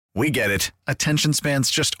We get it. Attention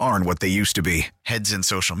spans just aren't what they used to be. Heads in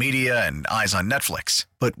social media and eyes on Netflix.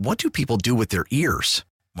 But what do people do with their ears?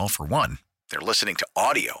 Well, for one, they're listening to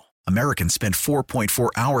audio. Americans spend 4.4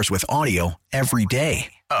 hours with audio every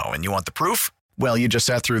day. Oh, and you want the proof? Well, you just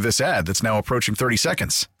sat through this ad that's now approaching 30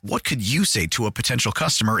 seconds. What could you say to a potential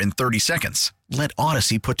customer in 30 seconds? Let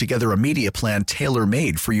Odyssey put together a media plan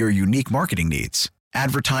tailor-made for your unique marketing needs.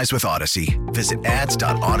 Advertise with Odyssey. Visit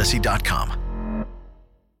ads.odyssey.com.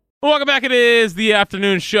 Welcome back. It is the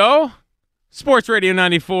afternoon show. Sports Radio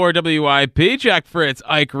 94 WIP. Jack Fritz,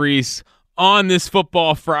 Ike Reese on this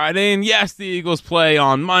football Friday. And yes, the Eagles play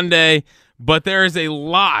on Monday, but there is a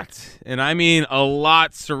lot, and I mean a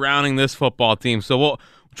lot, surrounding this football team. So we'll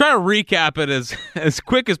try to recap it as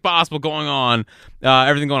quick as possible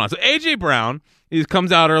everything going on. So A.J. Brown, he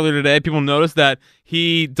comes out earlier today. People noticed that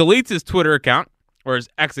he deletes his Twitter account, or his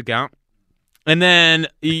X account. And then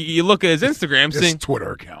you look at his Instagram. His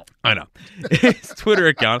Twitter account. I know. His Twitter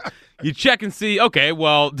account. You check and see, okay,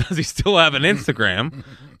 well, does he still have an Instagram?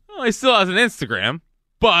 Well, he still has an Instagram,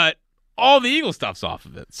 but all the Eagle stuff's off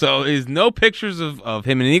of it. So there's no pictures of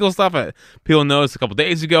him in Eagle stuff. People noticed a couple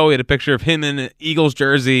days ago he had a picture of him in an Eagles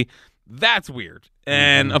jersey. That's weird.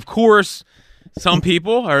 And, of course, some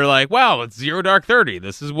people are like, wow, it's 0 Dark 30.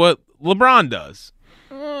 This is what LeBron does.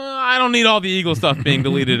 I don't need all the Eagle stuff being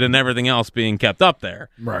deleted and everything else being kept up there.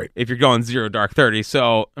 Right. If you're going 0 Dark 30.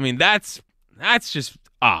 So, I mean, that's just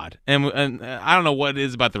odd. And I don't know what it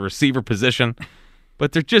is about the receiver position,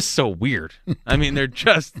 but they're just so weird. I mean, they're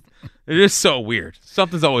just so weird.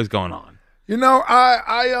 Something's always going on. You know,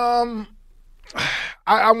 I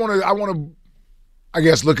want to I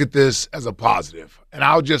guess look at this as a positive, and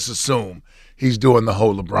I'll just assume he's doing the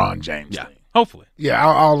whole LeBron James thing. Hopefully. Yeah,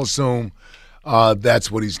 I'll assume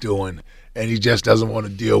that's what he's doing, and he just doesn't want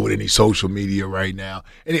to deal with any social media right now.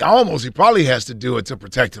 And he probably has to do it to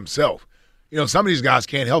protect himself. You know, some of these guys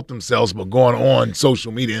can't help themselves but going on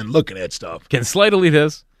social media and looking at stuff. Can Slay delete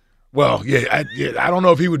his? Well, I don't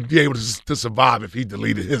know if he would be able to survive if he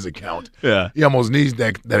deleted his account. Yeah. He almost needs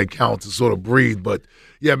that account to sort of breathe. But,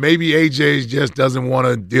 yeah, maybe AJ just doesn't want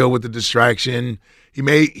to deal with the distraction. He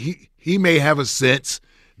may have a sense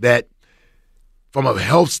that from a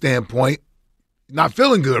health standpoint, not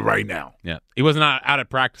feeling good right now. Yeah. He was not out at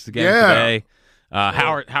practice again today.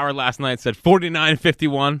 Howard last night said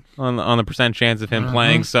 49-51 on the percent chance of him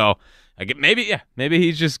playing. So maybe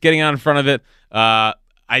he's just getting out in front of it.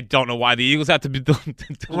 I don't know why the Eagles have to be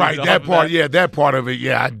right. That part, that part of it,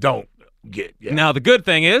 I don't get. Yeah. Now the good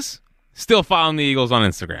thing is still following the Eagles on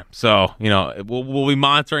Instagram. So we'll be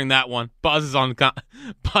monitoring that one. Buzz is on. I'm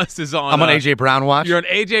on AJ Brown watch. You're on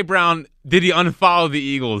AJ Brown. Did he unfollow the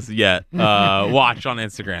Eagles yet? Watch on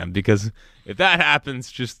Instagram, because if that happens,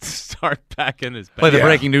 just start packing his bag. Play the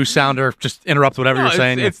breaking news sounder. Just interrupt whatever you're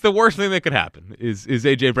saying. It's the worst thing that could happen is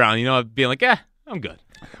AJ Brown. Being like, I'm good.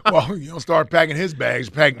 Well, start packing his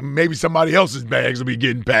bags. Maybe somebody else's bags will be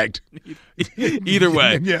getting packed. Either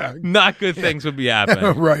way, not good things would be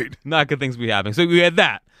happening. Right. Not good things would be happening. So we had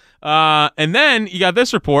that. And then you got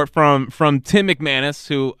this report from Tim McManus,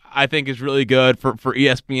 who I think is really good for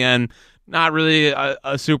ESPN. Not really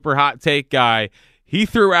a super hot take guy. He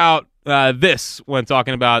threw out this when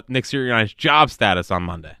talking about Nick Sirianni's job status on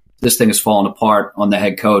Monday. This thing is falling apart on the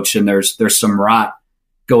head coach, and there's some rot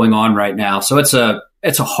going on right now. So it's a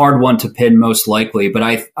hard one to pin, most likely. But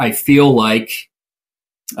I feel like,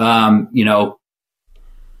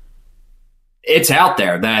 it's out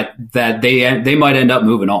there that they might end up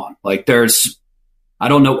moving on. Like I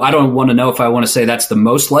don't know. I don't want to know if I want to say that's the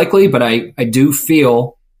most likely, but I do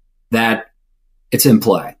feel that it's in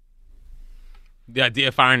play. The idea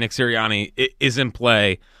of firing Nick Sirianni is in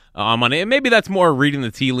play on Monday. And maybe that's more reading the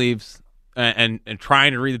tea leaves and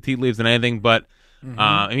trying to read the tea leaves than anything. But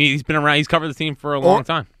he's been around. He's covered the team for a long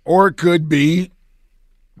time. Or it could be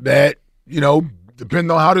that,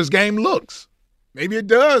 depending on how this game looks, maybe it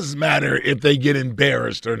does matter if they get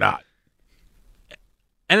embarrassed or not.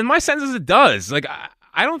 And in my sense is it does. Like,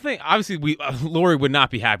 I don't think, obviously, Lori would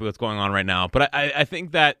not be happy with what's going on right now. But I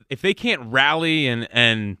think that if they can't rally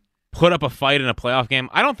and put up a fight in a playoff game,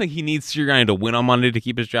 I don't think he needs Sirianni to win on Monday to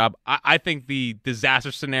keep his job. I think the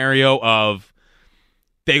disaster scenario of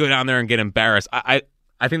they go down there and get embarrassed, I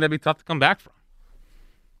think that'd be tough to come back from,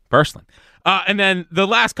 personally. And then the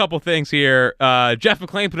last couple things here, Jeff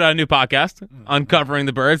McClain put out a new podcast, Uncovering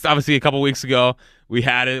the Birds. Obviously, a couple weeks ago, we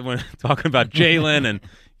had it when talking about Jalen, and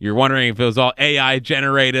you're wondering if it was all AI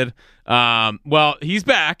generated. Well, he's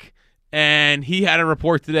back, and he had a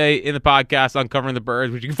report today in the podcast, Uncovering the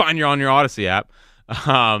Birds, which you can find on your Odyssey app,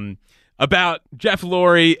 about Jeff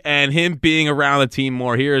Lurie and him being around the team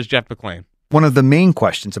more. Here is Jeff McClain. One of the main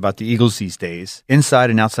questions about the Eagles these days, inside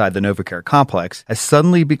and outside the NovaCare complex, has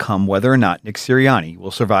suddenly become whether or not Nick Sirianni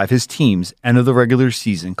will survive his team's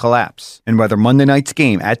end-of-the-regular-season collapse, and whether Monday night's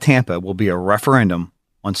game at Tampa will be a referendum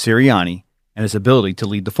on Sirianni and his ability to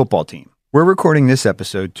lead the football team. We're recording this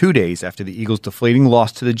episode 2 days after the Eagles' deflating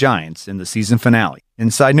loss to the Giants in the season finale.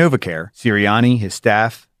 Inside NovaCare, Sirianni, his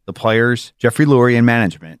staff, the players, Jeffrey Lurie, and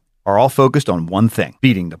management are all focused on one thing: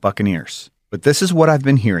 beating the Buccaneers. But this is what I've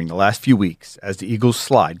been hearing the last few weeks as the Eagles'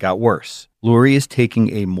 slide got worse. Lurie is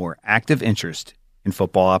taking a more active interest in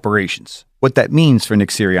football operations. What that means for Nick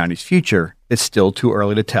Sirianni's future is still too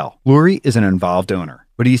early to tell. Lurie is an involved owner,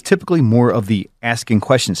 but he's typically more of the asking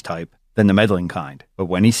questions type than the meddling kind. But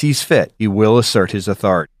when he sees fit, he will assert his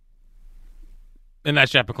authority. And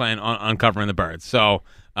that's Jeff McClain uncovering the birds. So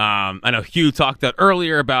I know Hugh talked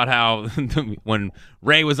earlier about how when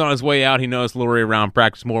Ray was on his way out, he noticed Lurie around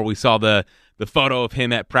practice more. We saw the photo of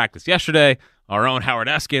him at practice yesterday. Our own Howard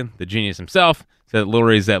Eskin, the genius himself, said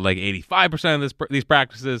Lurie's at like 85% of these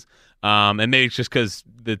practices. And maybe it's just because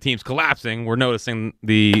the team's collapsing, we're noticing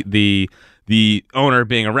the owner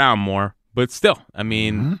being around more. But still, I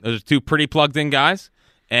mean, those are two pretty plugged-in guys,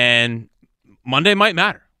 and Monday might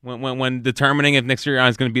matter when determining if Nick Sirianni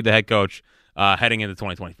is going to be the head coach heading into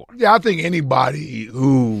 2024. Yeah, I think anybody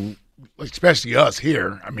who, especially us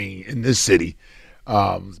here, I mean, in this city,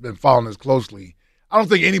 has been following this closely, I don't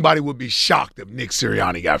think anybody would be shocked if Nick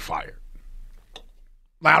Sirianni got fired.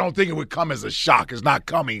 Like, I don't think it would come as a shock. It's not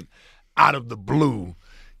coming out of the blue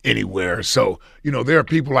anywhere. So, there are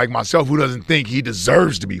people like myself who doesn't think he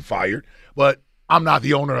deserves to be fired, but I'm not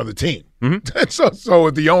the owner of the team. Mm-hmm. So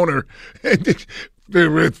if the owner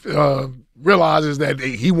realizes that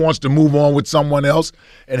he wants to move on with someone else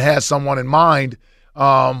and has someone in mind,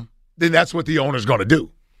 then that's what the owner's going to do.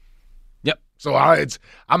 Yep. So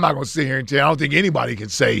I'm not going to sit here and tell you, I don't think anybody can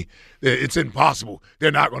say that it's impossible.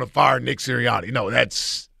 They're not going to fire Nick Sirianni. No,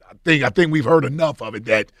 I think we've heard enough of it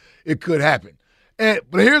that it could happen.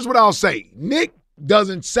 But here's what I'll say. Nick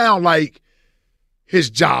doesn't sound like his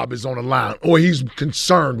job is on the line or he's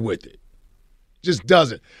concerned with it. Just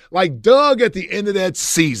doesn't. Like Doug at the end of that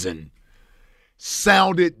season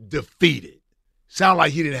sounded defeated. Sounded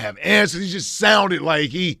like he didn't have answers. He just sounded like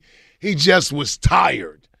he just was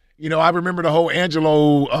tired. I remember the whole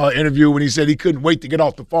Angelo interview when he said he couldn't wait to get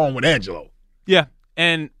off the phone with Angelo. Yeah,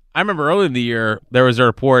 and I remember early in the year there was a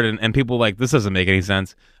report, and people were like, this doesn't make any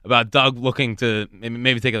sense, about Doug looking to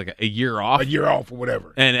maybe take like a year off. A year off or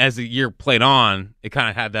whatever. And as the year played on, it kind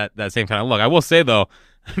of had that same kind of look. I will say, though,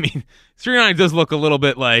 I mean, Sirianni does look a little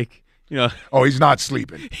bit like, Oh, he's not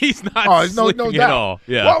sleeping. He's not sleeping no at doubt. all.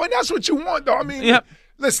 Yeah. Well, and that's what you want, though. I mean,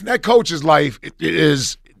 Listen, that coach's life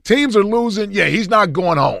is teams are losing. Yeah, he's not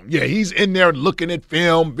going home. Yeah, he's in there looking at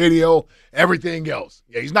film, video, everything else.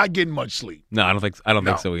 Yeah, he's not getting much sleep. No, I don't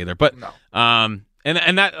think so either. But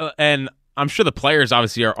and I'm sure the players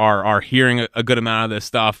obviously are hearing a good amount of this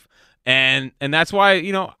stuff, and that's why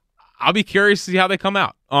I'll be curious to see how they come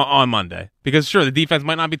out on Monday, because sure, the defense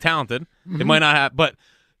might not be talented, they might not have, but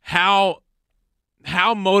how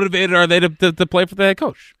motivated are they to play for the head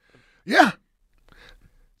coach? Yeah.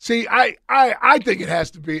 See, I think it has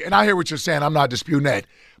to be, and I hear what you're saying. I'm not disputing that.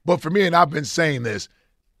 But for me, and I've been saying this,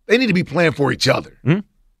 they need to be playing for each other. Mm-hmm.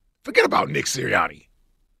 Forget about Nick Sirianni.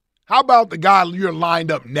 How about the guy you're lined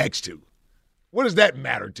up next to? What does that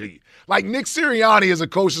matter to you? Like Nick Sirianni as a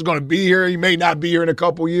coach is going to be here. He may not be here in a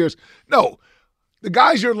couple years. No, the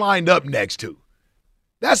guys you're lined up next to.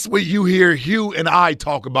 That's what you hear Hugh and I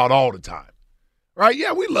talk about all the time. Right?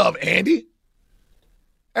 Yeah, we love Andy.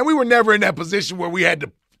 And we were never in that position where we had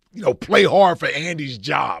to play hard for Andy's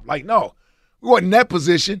job. Like, no, we weren't in that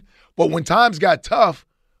position. But when times got tough,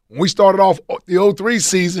 when we started off the 03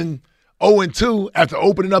 season 0-2 after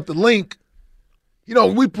opening up the link,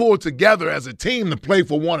 we pulled together as a team to play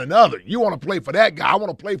for one another. You want to play for that guy. I want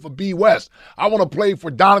to play for B. West. I want to play for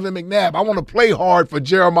Donovan McNabb. I want to play hard for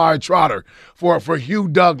Jeremiah Trotter, for Hugh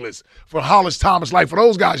Douglas, for Hollis Thomas. Like, for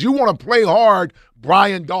those guys, you want to play hard,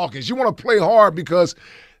 Brian Dawkins. You want to play hard because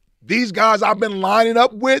these guys I've been lining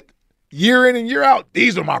up with year in and year out,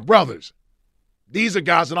 these are my brothers. These are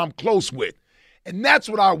guys that I'm close with. And that's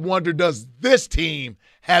what I wonder, does this team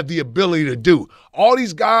have the ability to do? All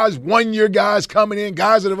these guys, one-year guys coming in,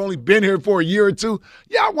 guys that have only been here for a year or two,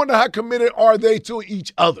 I wonder how committed are they to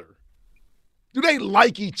each other? Do they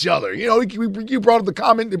like each other? You brought up the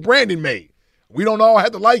comment that Brandon made. We don't all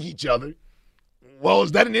have to like each other. Well,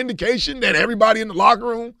 is that an indication that everybody in the locker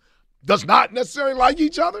room does not necessarily like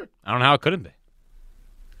each other? I don't know how it couldn't be.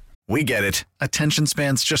 We get it. Attention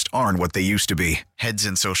spans just aren't what they used to be. Heads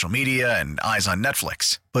in social media and eyes on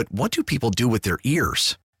Netflix. But what do people do with their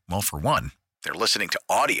ears? Well, for one, They're listening to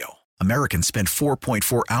audio. Americans spend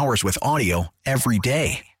 4.4 hours with audio every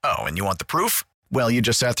day. Oh, and you want the proof? Well, you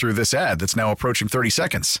just sat through this ad that's now approaching 30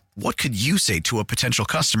 seconds. What could you say to a potential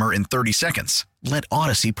customer in 30 seconds? Let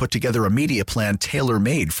Odyssey put together a media plan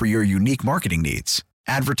tailor-made for your unique marketing needs.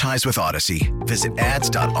 Advertise with Odyssey. Visit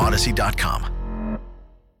ads.odyssey.com.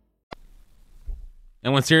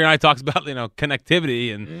 And when Sirianni talks about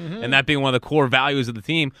connectivity and that being one of the core values of the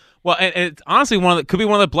team, well, and it's honestly could be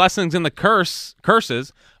one of the blessings and the curses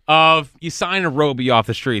of you sign a Roby off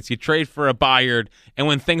the streets, you trade for a Bayard, and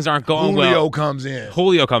when things aren't going Julio comes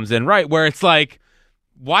in, right? Where it's like,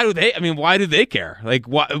 why do they care? Like,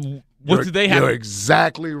 what do they have? You're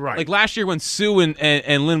exactly right. Like last year when Sue and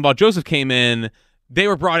Linval Joseph came in, they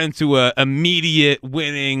were brought into a immediate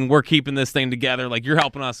winning, we're keeping this thing together, like you're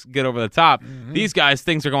helping us get over the top. Mm-hmm. These guys,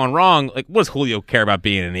 things are going wrong. Like, what does Julio care about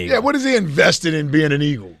being an Eagle? Yeah, what is he invested in being an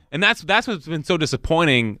Eagle? And that's what's been so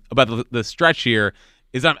disappointing about the stretch here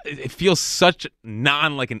is that it feels such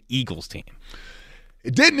like an Eagles team.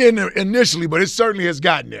 It didn't initially, but it certainly has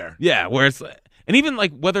gotten there. Yeah, where it's and even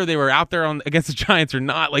like whether they were out there against the Giants or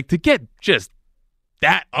not, like to get just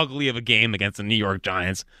that ugly of a game against the New York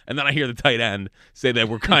Giants, and then I hear the tight end say that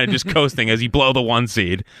we're kind of just coasting as you blow the 1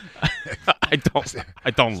 seed. I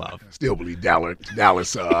don't love. I still believe Dallas.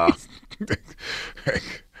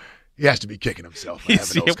 He has to be kicking himself for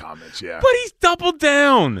having those comments. Yeah, but he's doubled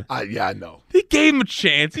down. I know. He gave him a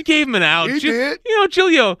chance. He gave him an out. He did.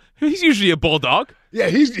 Giulio, he's usually a bulldog. Yeah,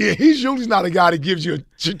 he's usually not a guy that gives you a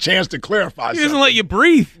chance to clarify. He doesn't let you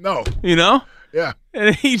breathe. No. Yeah.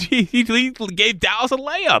 And he gave Dallas a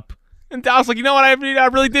layup. And Dallas like, you know what? I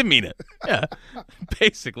really did mean it. Yeah.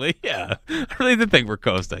 Basically, yeah. I really did think we're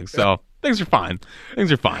coasting. So things are fine. Yeah,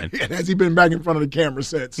 has he been back in front of the camera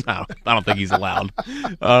since? I don't think he's allowed.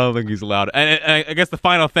 And I guess the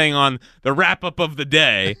final thing on the wrap-up of the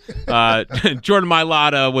day, Jordan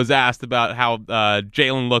Mailata was asked about how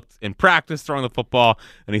Jalen looked in practice throwing the football,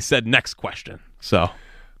 and he said, next question. So,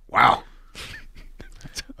 wow.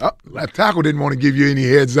 Left tackle didn't want to give you any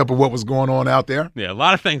heads up of what was going on out there. Yeah, a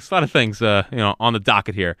lot of things, on the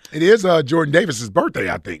docket here. It is Jordan Davis's birthday,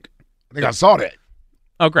 I think. I saw that.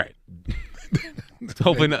 Oh, great.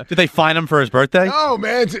 Hopefully not. Did they fine him for his birthday? Oh,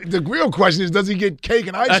 man. The real question is, does he get cake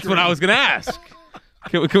and ice cream? That's what I was going to ask.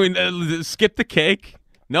 Can we skip the cake?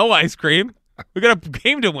 No ice cream. We got a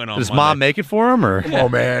game to win on Does Monday. Mom make it for him? Or? Come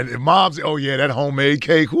on, man. If Mom's, that homemade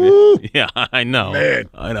cake. Woo. Yeah, I know. Man.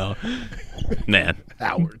 I know. Man.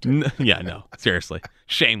 Howard. Yeah, no. Seriously.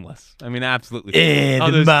 Shameless. I mean, absolutely.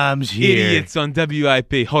 And Mom's here. Idiots on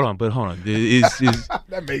WIP. Hold on. Is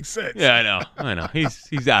that makes sense. Yeah, I know.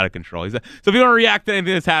 He's out of control. So if you want to react to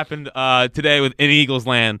anything that's happened today in Eagles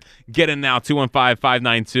land, get in now,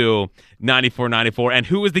 215-592-9494. And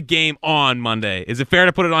who is the game on Monday? Is it fair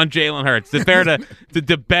to put it on Jalen Hurts? Is it fair to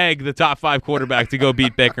beg the top 5 quarterback to go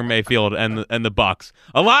beat Baker Mayfield and the Bucs?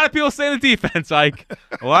 A lot of people say the defense, Ike.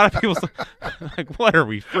 A lot of people say, like, what are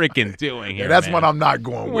we freaking doing here? Yeah, that's man? what I'm not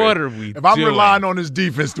going with. What are we If I'm doing? relying on his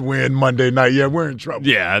defense to win Monday night, we're in trouble.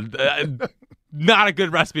 Yeah, not a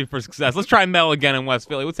good recipe for success. Let's try Mel again in West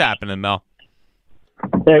Philly. What's happening, Mel?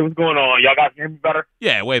 Hey, what's going on? Y'all guys hear me better?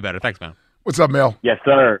 Yeah, way better. Thanks, man. What's up, Mel? Yes,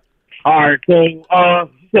 sir. All right, so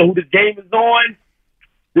who this game is on?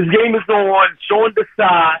 This game is on Sean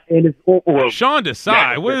Desai and it's Sean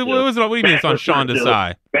Desai? What do you mean it's on Sean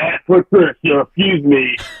Desai? Matt Patricia, excuse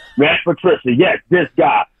me. Matt Patricia, yes, this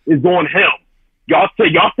guy is on him. Y'all said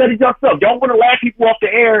it yourself. Y'all want to laugh people off the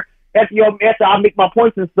air after I make my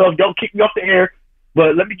points and stuff. Y'all kick me off the air,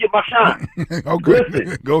 but let me get my shine. Okay,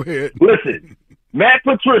 listen, go ahead. Listen, Matt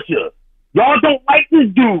Patricia, y'all don't like this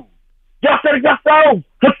dude. Y'all said it yourself.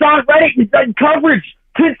 Hassan Reddick is in coverage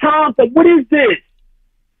 10 times. Like, what is this?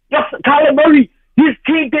 Kyler Murray, his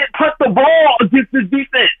team didn't touch the ball against his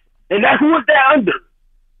defense. And that's who was that under?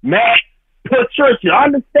 Matt Patricia. I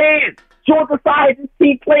understand. Sean Desai, this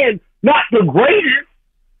team playing not the greatest,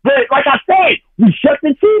 but like I said, we shut the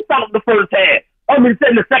Chiefs out in the first half. In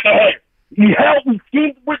the second half. We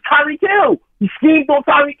schemed with Tyreek Hill. We schemed on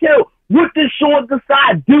Tyreek Hill. What did Sean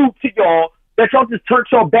Desai do to y'all that y'all just turned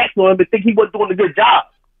your backs on him and think he wasn't doing a good job?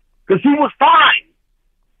 Because he was fine.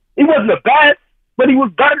 He wasn't the best, but he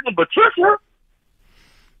was better than Patricia.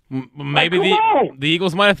 Maybe the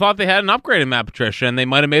Eagles might have thought they had an upgrade in Matt Patricia, and they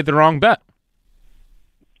might have made the wrong bet.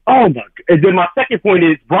 Oh, my God. And then my second point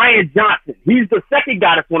is Brian Johnson. He's the second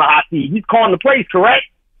guy that's on a hot seat. He's calling the plays, correct?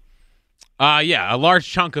 Yeah, a large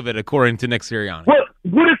chunk of it, according to Nick Sirianni.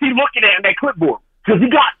 What is he looking at in that clipboard? Because he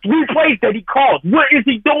got 3 plays that he calls. What is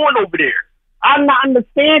he doing over there? I'm not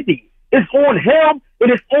understanding. It's on him.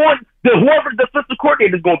 and it's on whoever the defensive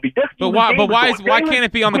coordinator is going to be. But why can't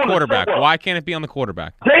it be on the quarterback? Why can't it be on the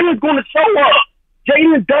quarterback? Jalen's going to show up.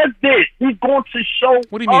 Jalen does this. He's going to show up.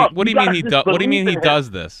 What do you mean? What do you mean he does? What do you mean he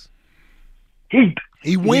does this? He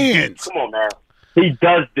wins. Come on, man. He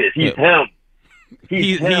does this. He's him.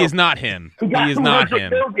 He is not him. He is not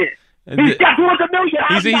him. He's got 200 million.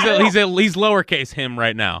 He's lowercase him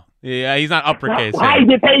right now. Yeah, he's not uppercase. Why is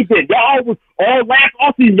it paid then? All last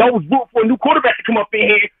offseason, y'all was rooting for a new quarterback to come up in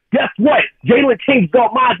here. Guess what? Jalen changed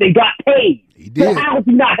their minds. They got paid. He did. So how is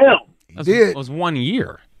he not him? He did. It was 1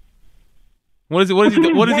 year. What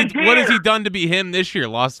has he done to be him this year?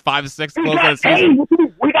 Lost 5-6 close out of the season.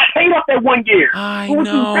 We got paid off that 1 year. I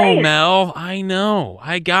know, Mel. I know.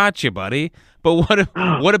 I got you, buddy. But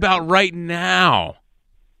what about right now?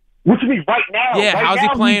 What you mean right now? Yeah, how's he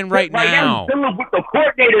playing right now? He's dealing with the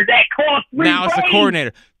coordinator that cost $3 Now it's the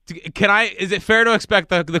coordinator. Is it fair to expect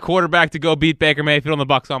the quarterback to go beat Baker Mayfield on the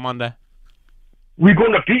Bucs on Monday? We're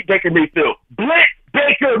going to beat Baker Mayfield. Blitz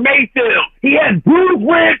Baker Mayfield. He has bruised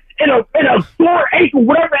ribs and a sore ankle,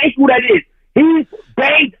 whatever ankle that is. He's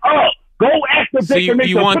banged up. Go after Baker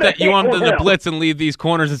Mayfield. You want the blitz and leave these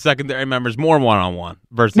corners and secondary members more one-on-one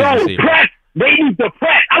versus receiver. Press. They need to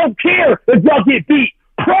press. I don't care if y'all get beat.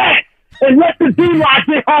 Press and let the D-line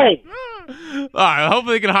get home. All right.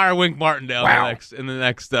 Hopefully, they can hire Wink Martindale in the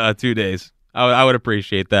next 2 days. I would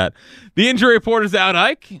appreciate that. The injury report is out,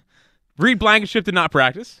 Ike. Reed Blankenship did not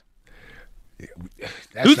practice.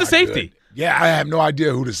 Who's the safety? Good. Yeah, I have no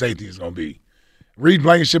idea who the safety is going to be. Reed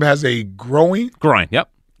Blankenship has a groin.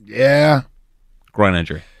 Yep. Yeah. Groin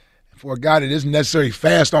injury. For a guy that isn't necessarily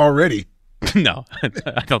fast already. No, I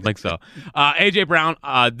don't think so. A.J. Brown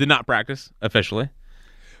did not practice officially.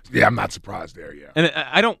 Yeah, I'm not surprised there, yeah. And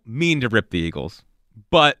I don't mean to rip the Eagles,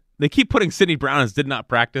 but they keep putting Sidney Brown as did not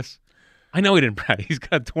practice. I know he didn't practice. He's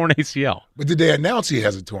got a torn ACL. But did they announce he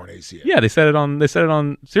has a torn ACL? Yeah, they said it on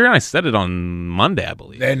Sirianni said it on Monday, I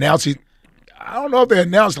believe. They announced I don't know if they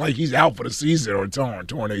announced like he's out for the season or torn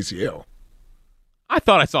ACL. I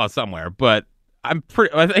thought I saw it somewhere, but I'm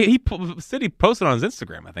pretty. Sidney posted on his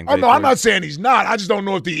Instagram. I think. Oh no, I'm not saying he's not. I just don't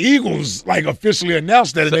know if the Eagles like officially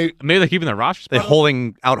announced that. Maybe they're keeping their roster. They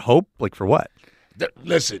holding out hope, like for what?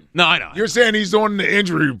 Listen. No, I know. You're saying he's on the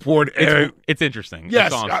injury report. It's interesting.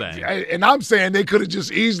 Yes, that's all I'm saying. And I'm saying they could have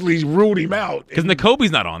just easily ruled him out because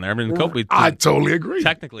N'Kobe's not on there. I mean, N'Kobe. I totally agree.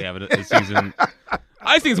 Technically, have a season.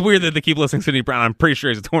 I think it's weird that they keep listing Sidney Brown. I'm pretty sure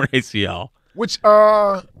he's a torn ACL. Which,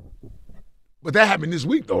 but that happened this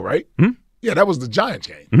week, though, right? Mm-hmm. Yeah, that was the Giants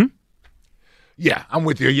game. Mm-hmm. Yeah, I'm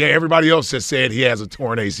with you. Yeah, everybody else has said he has a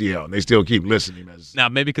torn ACL, and they still keep listing him as. Now,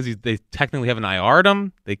 maybe because they technically haven't IR'd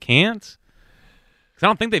him, they can't. Because I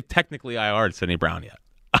don't think they've technically IR'd Sidney Brown yet.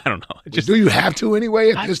 I don't know. Do you have to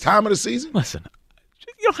anyway at this time of the season? Listen,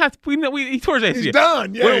 you don't have to. He tore his ACL. He's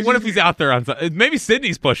done. Yeah. What if he's out there on? Maybe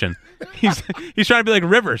Sidney's pushing. He's trying to be like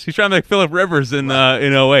Rivers. He's trying to be like Phillip Rivers in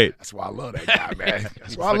 08. That's why I love that guy, man.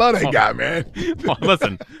 That's why I love that guy, man. Well,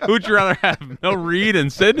 listen, who'd you rather have, Mel Reed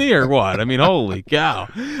and Sidney, or what? I mean, holy cow.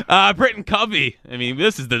 Britton Covey. I mean,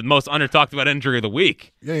 this is the most under talked about injury of the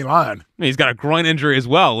week. You ain't lying. I mean, he's got a groin injury as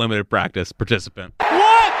well. Limited practice participant. What?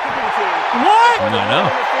 I know.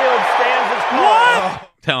 What?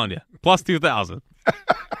 Telling you, plus 2,000.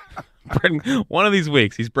 One of these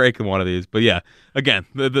weeks, he's breaking one of these. But yeah, again,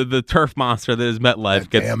 the turf monster that is MetLife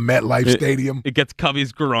gets MetLife Stadium. It gets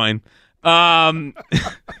Covey's groin. Hurts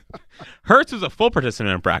was a full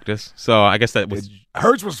participant in practice, so I guess that was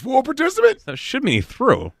Hurts was full participant. That should mean he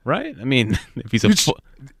threw, right? I mean, if he's a full.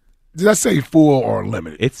 Did I say full or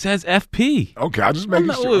limited? It says FP. Okay, I'll just make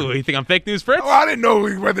sure. You think I'm fake news, Fritz? Oh, I didn't know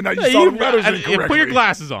whether or not you saw the letters incorrectly. Put your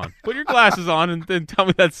glasses on. Put your glasses on and then tell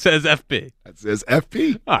me that says FP. That says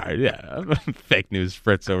FP. All right, yeah. Fake news,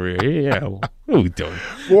 Fritz over here. Yeah, what are we doing?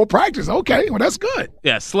 Full practice. Okay, well, that's good.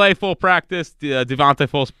 Yeah, Slay full practice, Devontae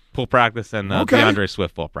full practice, and DeAndre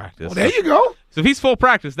Swift full practice. Well, there you go. So if he's full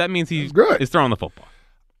practice, that means he's throwing the football.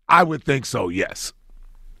 I would think so, yes.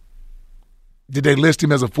 Did they list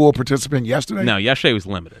him as a full participant yesterday? No, yesterday was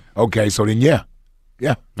limited. Okay, so then yeah.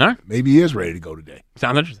 All right. Maybe he is ready to go today.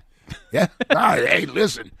 Sounds interesting. Yeah. All right, hey,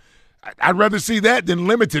 listen, I'd rather see that than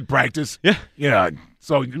limited practice. Yeah. Yeah.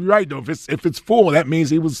 So you're right, though. If it's full, that means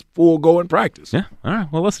he was full going practice. Yeah. All right.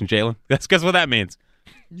 Well, listen, Jalen. Guess what that means.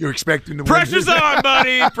 You're expecting to win. Pressure's on,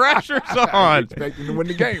 buddy. Pressure's on. You're expecting to win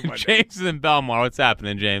the game. James is in Belmar. What's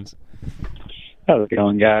happening, James? How's it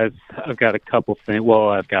going, guys? I've got a couple things. Well,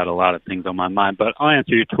 I've got a lot of things on my mind, but I'll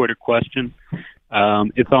answer your Twitter question.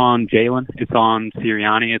 It's on Jalen. It's on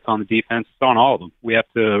Sirianni. It's on the defense. It's on all of them. We have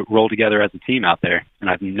to roll together as a team out there, and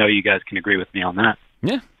I know you guys can agree with me on that.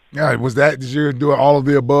 Yeah. Yeah, did you do all of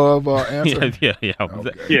the above answer? Yeah.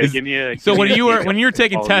 Okay. Yeah, give me a. So give when me a- you were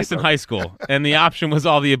taking all of tests the in above. high school and the option was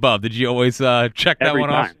all the above, did you always check that Every one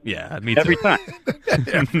off? time. Yeah, me too. Every time.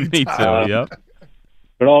 Me too. Yep.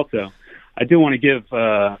 But also, I do want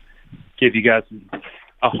to give you guys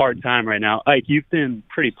a hard time right now. Ike, you've been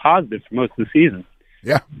pretty positive for most of the season.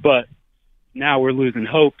 Yeah. But now we're losing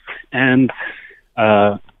hope, and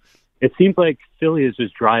it seems like Philly is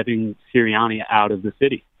just driving Sirianni out of the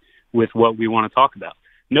city with what we want to talk about.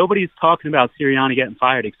 Nobody's talking about Sirianni getting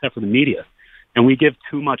fired except for the media, and we give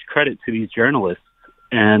too much credit to these journalists.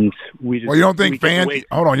 And we just Well, you don't think we give fans? away-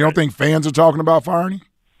 Hold on, you don't think fans are talking about firing him?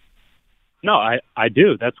 No, I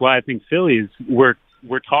do. That's why I think Phillies we're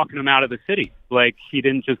talking him out of the city. Like, he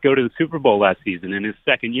didn't just go to the Super Bowl last season in his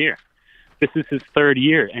second year. This is his third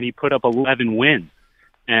year, and he put up 11 wins.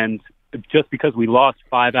 And just because we lost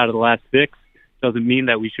 5 out of the last 6 doesn't mean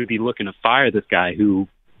that we should be looking to fire this guy who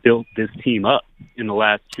built this team up in the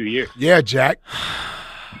last 2 years. Yeah, Jack.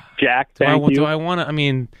 Jack, Do thank you. I want to? I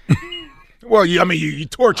mean, Well, you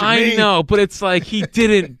tortured me. I know, but it's like he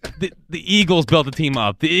didn't. The Eagles built the team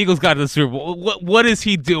up. The Eagles got to the Super Bowl. What is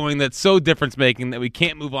he doing that's so difference making that we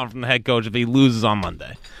can't move on from the head coach if he loses on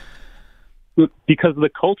Monday? Because of the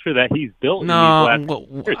culture that he's built No. in these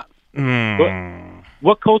last years.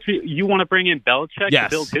 What culture? You want to bring in Belichick Yes.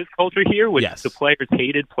 to build his culture here, which Yes. the players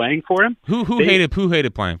hated playing for him? Who hated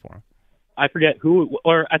playing for him? I forget who,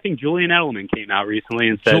 or I think Julian Edelman came out recently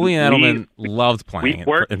and said Julian Edelman loved playing we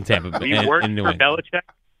worked, in Tampa Bay. we worked in New for England. Belichick,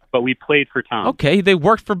 but we played for Tom. Okay, they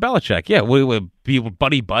worked for Belichick. Yeah, would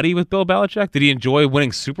be buddy with Bill Belichick. Did he enjoy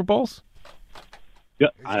winning Super Bowls? Yeah,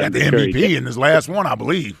 He got the MVP in his last one, I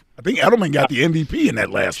believe. I think Edelman got the MVP in that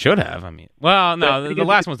last Should have. I mean, well, no, But the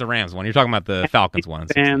last one was the Rams one. You're talking about the Falcons one.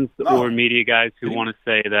 Fans or media guys who want to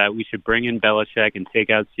say that we should bring in Belichick and take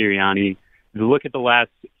out Sirianni, look at the last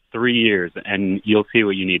 3 years, and you'll see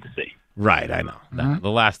what you need to see. Right, I know. The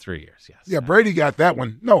last 3 years, yes. Yeah, Brady got that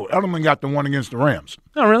one. No, Edelman got the one against the Rams.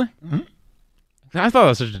 Oh, really? I thought it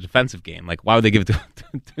was such a defensive game. Like, why would they give it to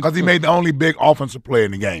Because he made the only big offensive play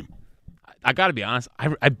in the game. I got to be honest.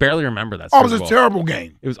 I barely remember that. Oh, it Super was a Bowl. terrible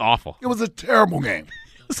game. It was awful. It was a terrible game.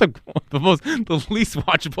 It was like the least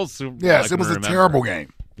watchable Super Bowl. Yes, I it can was a remember. terrible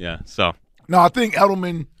game. Yeah. So No, I think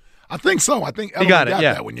Edelman. I think so. I think Edelman He got it,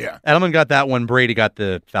 yeah. that one. Yeah, Edelman got that one. Brady got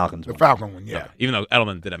the Falcons the one. Falcon one. Yeah, even though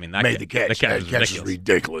Edelman did, I mean, that made the catch. The catch That was catch is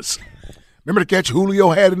ridiculous. ridiculous. Remember the catch Julio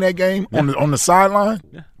had in that game on the sideline?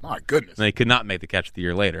 Yeah. My goodness, And they could not make the catch the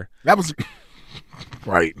year later, that was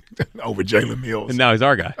right over Jalen Mills. and now he's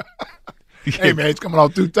our guy. Hey man, he's coming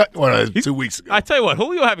off 2 weeks ago. I tell you what,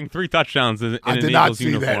 Julio having 3 touchdowns in I an did not Eagles see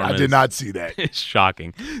uniform. that. I is- did not see that. It's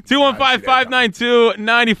shocking.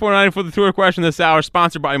 215-592-9490 for the Twitter question this hour,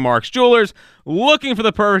 sponsored by Mark's Jewelers. Looking for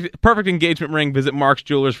the perfect engagement ring? Visit Mark's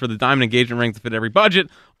Jewelers for the diamond engagement rings to fit every budget.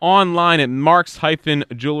 Online at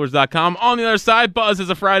marks-jewelers.com. On the other side, Buzz is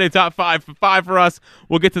a Friday top 5 for us.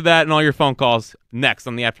 We'll get to that and all your phone calls next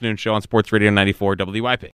on the afternoon show on Sports Radio 94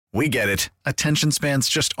 WIP. We get it. Attention spans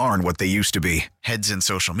just aren't what they used to be. Heads in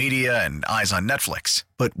social media and eyes on Netflix.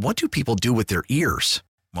 But what do people do with their ears?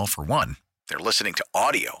 Well, for one, they're listening to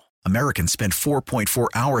audio. Americans spend 4.4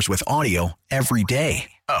 hours with audio every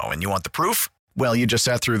day. Oh, and you want the proof? Well, you just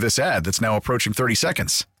sat through this ad that's now approaching 30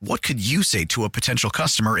 seconds. What could you say to a potential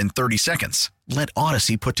customer in 30 seconds? Let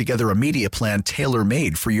Odyssey put together a media plan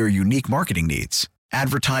tailor-made for your unique marketing needs.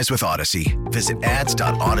 Advertise with Odyssey. Visit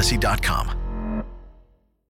ads.odyssey.com.